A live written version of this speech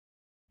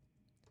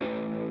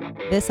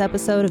This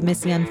episode of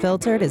Missy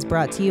Unfiltered is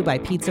brought to you by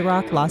Pizza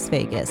Rock Las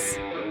Vegas.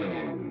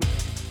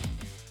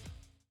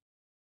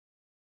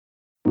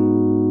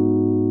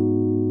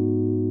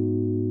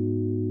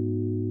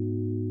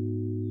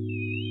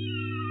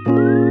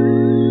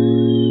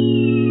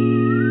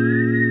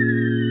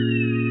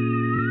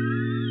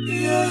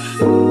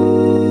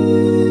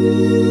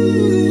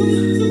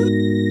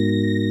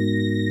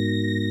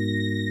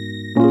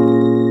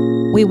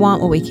 We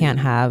want what we can't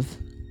have.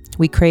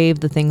 We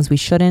crave the things we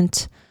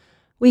shouldn't.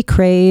 We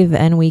crave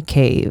and we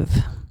cave.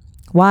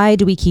 Why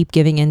do we keep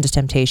giving in to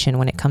temptation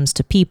when it comes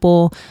to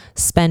people,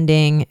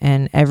 spending,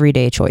 and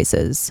everyday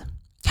choices?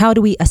 How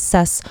do we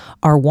assess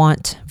our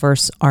want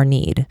versus our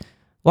need?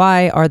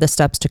 Why are the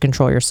steps to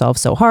control yourself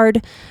so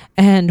hard?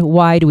 And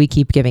why do we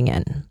keep giving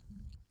in?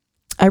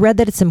 I read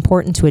that it's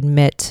important to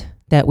admit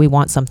that we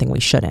want something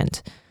we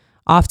shouldn't.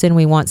 Often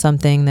we want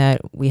something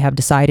that we have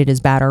decided is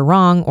bad or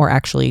wrong, or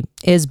actually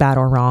is bad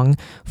or wrong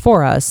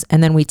for us,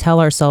 and then we tell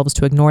ourselves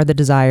to ignore the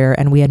desire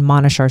and we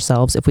admonish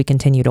ourselves if we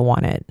continue to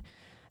want it.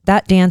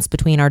 That dance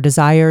between our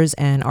desires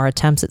and our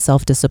attempts at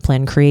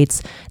self-discipline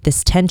creates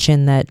this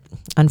tension that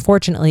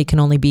unfortunately can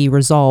only be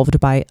resolved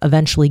by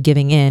eventually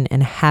giving in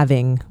and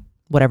having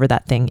whatever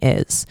that thing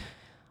is.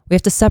 We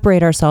have to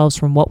separate ourselves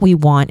from what we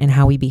want and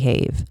how we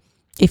behave.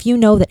 If you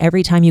know that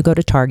every time you go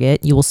to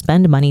Target, you will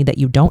spend money that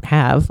you don't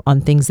have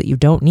on things that you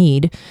don't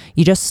need,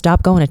 you just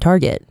stop going to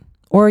Target.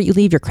 Or you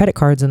leave your credit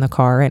cards in the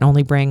car and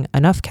only bring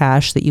enough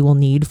cash that you will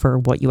need for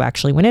what you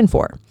actually went in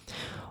for.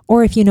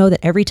 Or if you know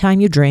that every time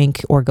you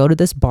drink or go to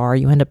this bar,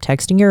 you end up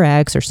texting your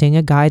ex or seeing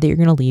a guy that you're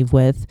going to leave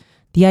with,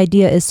 the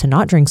idea is to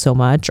not drink so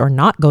much or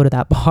not go to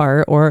that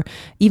bar or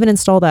even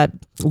install that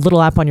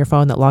little app on your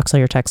phone that locks all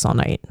your texts all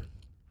night.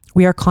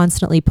 We are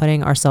constantly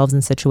putting ourselves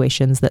in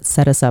situations that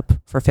set us up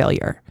for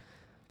failure.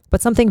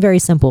 But something very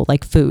simple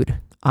like food.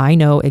 I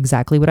know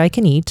exactly what I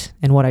can eat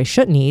and what I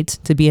shouldn't eat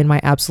to be in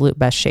my absolute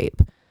best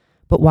shape.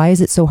 But why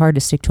is it so hard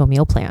to stick to a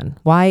meal plan?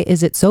 Why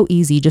is it so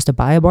easy just to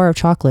buy a bar of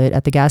chocolate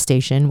at the gas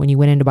station when you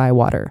went in to buy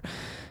water?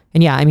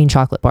 And yeah, I mean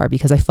chocolate bar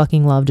because I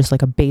fucking love just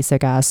like a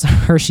basic ass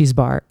Hershey's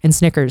bar and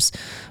Snickers.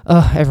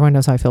 Ugh, everyone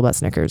knows how I feel about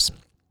Snickers.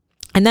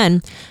 And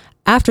then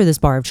after this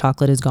bar of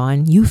chocolate is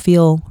gone, you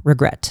feel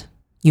regret.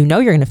 You know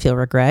you're going to feel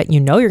regret. You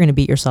know you're going to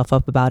beat yourself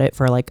up about it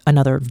for like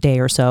another day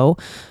or so.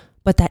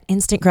 But that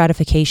instant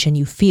gratification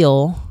you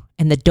feel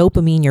and the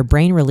dopamine your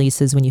brain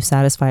releases when you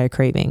satisfy a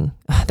craving,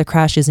 the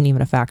crash isn't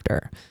even a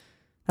factor.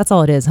 That's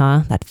all it is,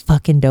 huh? That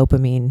fucking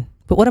dopamine.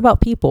 But what about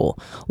people?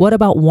 What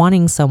about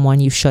wanting someone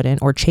you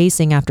shouldn't or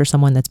chasing after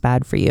someone that's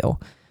bad for you?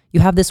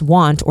 You have this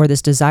want or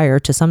this desire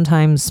to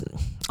sometimes,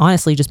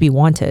 honestly, just be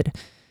wanted.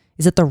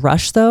 Is it the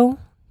rush though?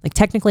 Like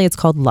technically it's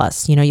called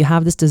lust. You know, you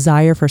have this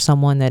desire for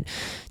someone that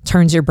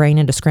turns your brain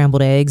into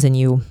scrambled eggs and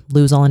you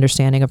lose all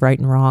understanding of right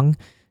and wrong.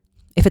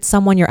 If it's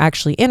someone you're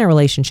actually in a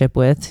relationship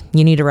with,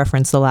 you need to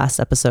reference the last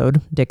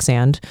episode, Dick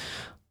Sand,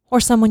 or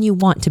someone you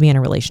want to be in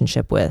a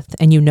relationship with,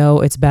 and you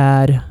know it's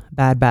bad,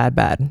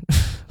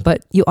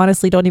 but you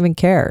honestly don't even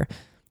care.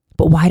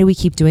 But why do we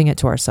keep doing it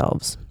to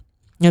ourselves?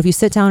 You know, if you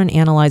sit down and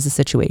analyze the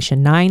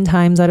situation, 9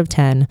 times out of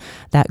 10,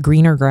 that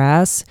greener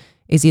grass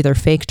is either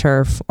fake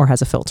turf or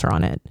has a filter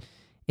on it.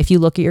 If you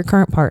look at your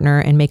current partner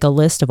and make a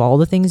list of all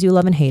the things you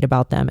love and hate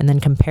about them, and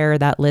then compare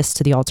that list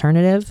to the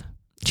alternative,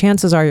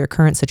 chances are your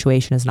current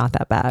situation is not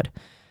that bad.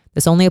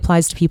 This only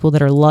applies to people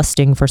that are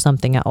lusting for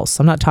something else.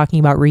 I'm not talking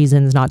about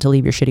reasons not to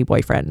leave your shitty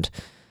boyfriend.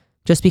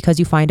 Just because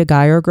you find a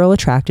guy or a girl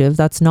attractive,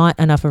 that's not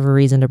enough of a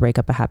reason to break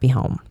up a happy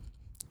home.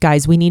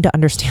 Guys, we need to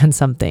understand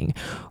something.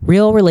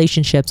 Real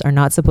relationships are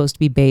not supposed to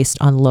be based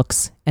on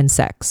looks and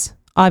sex.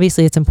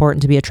 Obviously, it's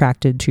important to be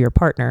attracted to your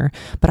partner,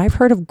 but I've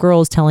heard of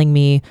girls telling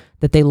me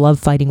that they love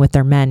fighting with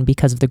their men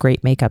because of the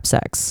great makeup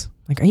sex.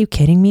 Like, are you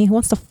kidding me? Who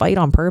wants to fight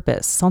on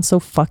purpose? Sounds so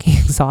fucking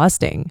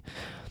exhausting.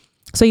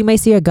 So you may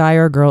see a guy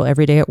or a girl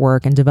every day at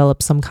work and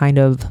develop some kind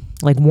of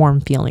like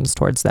warm feelings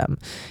towards them,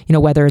 you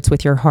know, whether it's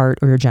with your heart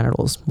or your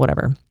genitals,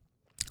 whatever.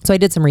 So I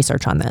did some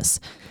research on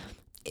this.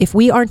 If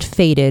we aren't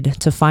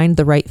fated to find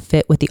the right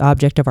fit with the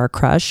object of our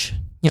crush,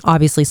 you know,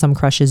 obviously some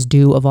crushes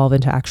do evolve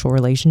into actual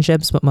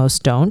relationships, but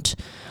most don't.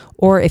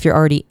 Or if you're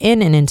already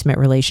in an intimate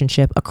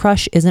relationship, a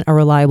crush isn't a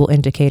reliable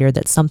indicator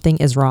that something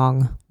is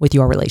wrong with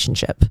your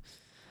relationship.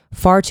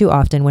 Far too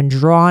often, when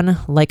drawn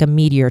like a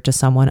meteor to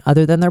someone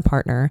other than their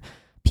partner,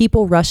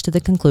 people rush to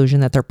the conclusion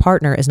that their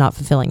partner is not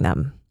fulfilling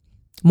them.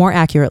 More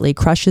accurately,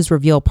 crushes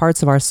reveal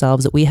parts of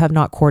ourselves that we have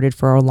not courted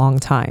for a long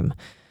time.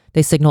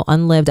 They signal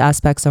unlived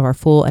aspects of our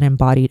full and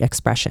embodied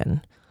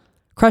expression.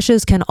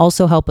 Crushes can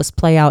also help us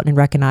play out and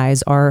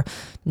recognize our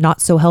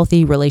not so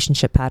healthy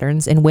relationship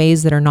patterns in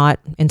ways that are not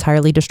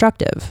entirely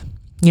destructive.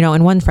 You know,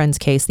 in one friend's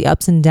case, the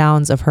ups and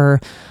downs of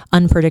her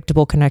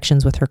unpredictable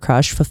connections with her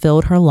crush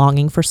fulfilled her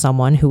longing for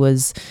someone who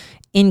was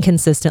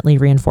inconsistently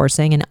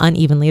reinforcing and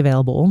unevenly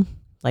available,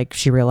 like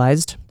she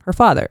realized, her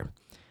father.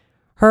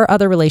 Her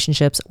other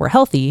relationships were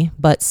healthy,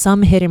 but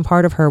some hidden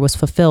part of her was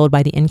fulfilled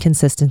by the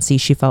inconsistency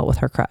she felt with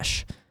her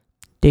crush.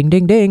 Ding,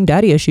 ding, ding,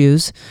 daddy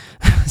issues.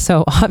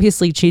 So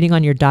obviously cheating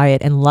on your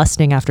diet and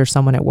lusting after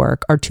someone at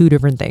work are two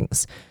different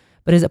things.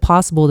 But is it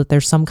possible that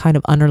there's some kind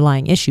of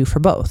underlying issue for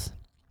both?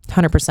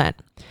 100%.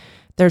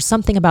 There's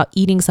something about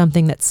eating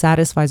something that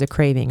satisfies a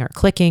craving or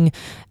clicking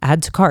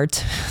add to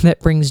cart that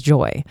brings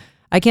joy.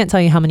 I can't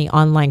tell you how many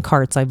online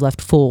carts I've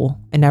left full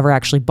and never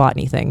actually bought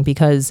anything,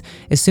 because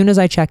as soon as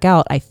I check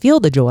out, I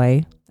feel the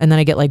joy and then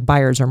I get like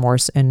buyer's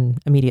remorse and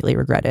immediately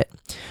regret it.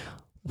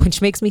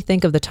 Which makes me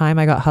think of the time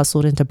I got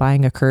hustled into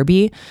buying a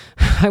Kirby.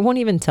 I won't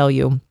even tell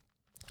you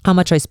how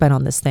much I spent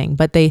on this thing,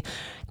 but they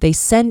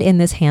send in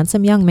this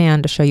handsome young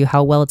man to show you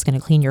how well it's going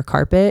to clean your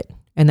carpet.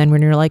 And then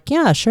when you're like,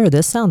 yeah, sure,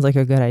 this sounds like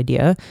a good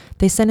idea,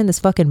 they send in this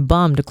fucking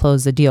bum to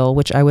close the deal,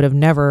 which I would have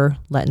never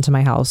let into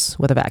my house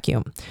with a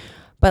vacuum.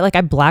 But like,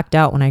 I blacked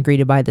out when I agreed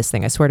to buy this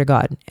thing, I swear to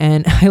God.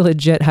 And I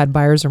legit had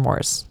buyer's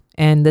remorse.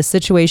 And the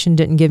situation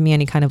didn't give me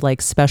any kind of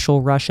like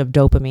special rush of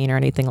dopamine or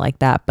anything like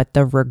that. But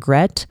the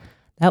regret,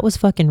 that was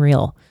fucking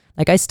real.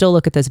 Like, I still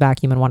look at this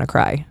vacuum and want to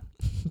cry.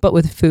 But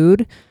with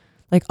food,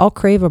 like, I'll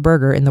crave a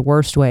burger in the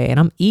worst way and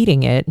I'm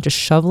eating it, just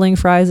shoveling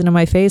fries into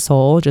my face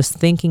hole, just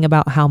thinking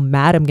about how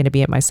mad I'm going to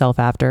be at myself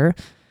after.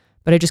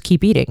 But I just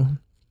keep eating.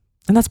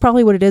 And that's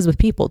probably what it is with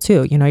people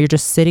too. You know, you're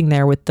just sitting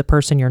there with the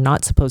person you're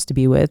not supposed to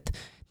be with,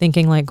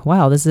 thinking like,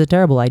 wow, this is a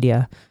terrible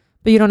idea,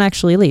 but you don't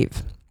actually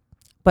leave.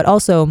 But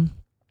also,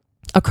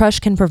 a crush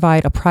can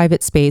provide a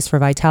private space for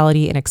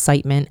vitality and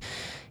excitement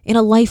in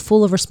a life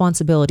full of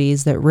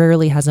responsibilities that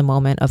rarely has a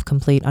moment of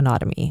complete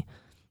autonomy.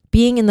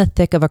 Being in the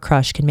thick of a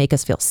crush can make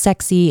us feel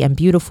sexy and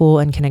beautiful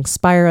and can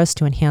inspire us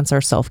to enhance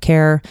our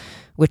self-care,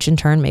 which in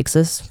turn makes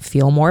us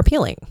feel more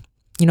appealing.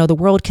 You know, the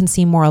world can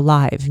seem more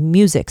alive.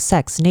 Music,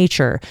 sex,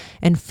 nature,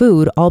 and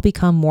food all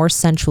become more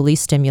sensually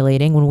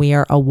stimulating when we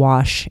are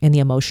awash in the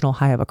emotional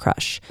high of a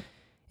crush.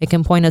 It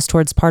can point us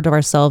towards part of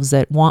ourselves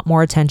that want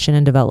more attention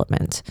and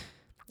development.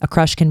 A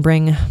crush can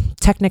bring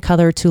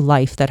technicolor to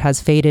life that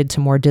has faded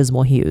to more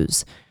dismal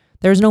hues.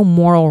 There's no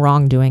moral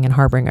wrongdoing in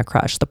harboring a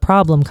crush. The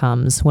problem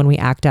comes when we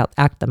act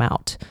them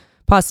out,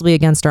 possibly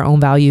against our own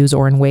values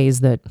or in ways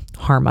that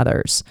harm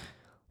others.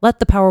 Let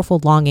the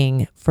powerful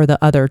longing for the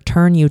other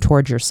turn you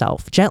towards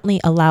yourself. Gently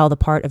allow the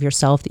part of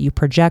yourself that you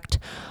project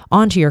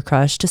onto your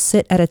crush to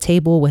sit at a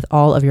table with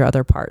all of your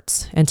other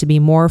parts and to be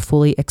more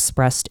fully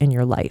expressed in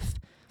your life.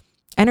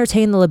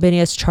 Entertain the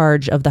libidinous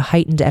charge of the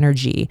heightened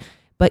energy,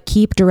 but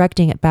keep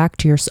directing it back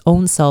to your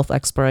own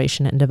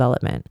self-exploration and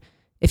development.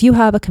 If you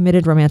have a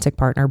committed romantic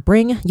partner,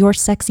 bring your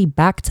sexy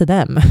back to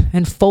them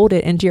and fold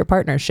it into your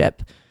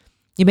partnership.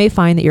 You may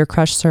find that your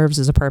crush serves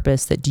as a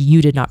purpose that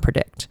you did not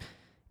predict.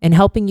 In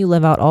helping you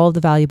live out all of the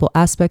valuable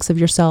aspects of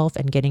yourself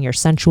and getting your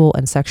sensual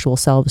and sexual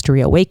selves to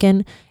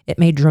reawaken, it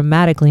may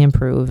dramatically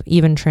improve,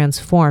 even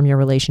transform your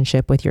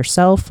relationship with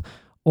yourself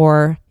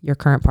or your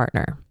current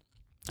partner.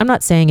 I'm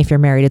not saying if you're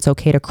married, it's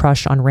okay to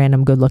crush on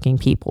random good-looking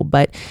people,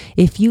 but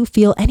if you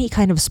feel any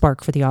kind of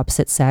spark for the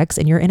opposite sex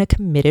and you're in a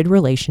committed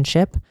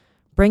relationship,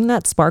 bring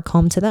that spark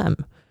home to them.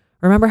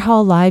 Remember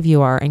how alive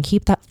you are and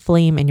keep that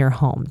flame in your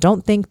home.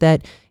 Don't think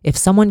that if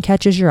someone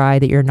catches your eye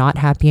that you're not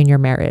happy in your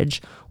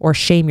marriage, or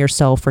shame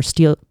yourself for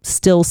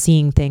still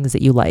seeing things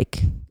that you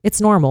like. It's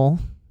normal.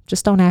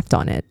 Just don't act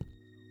on it.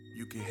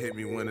 You can hit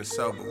me when it's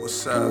over.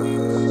 What's up? You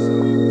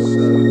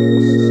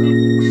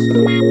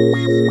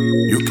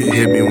can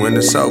hit me when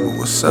it's over.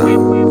 What's up?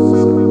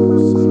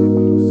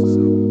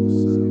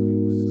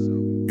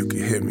 You can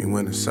hit me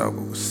when it's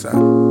over. What's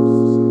up?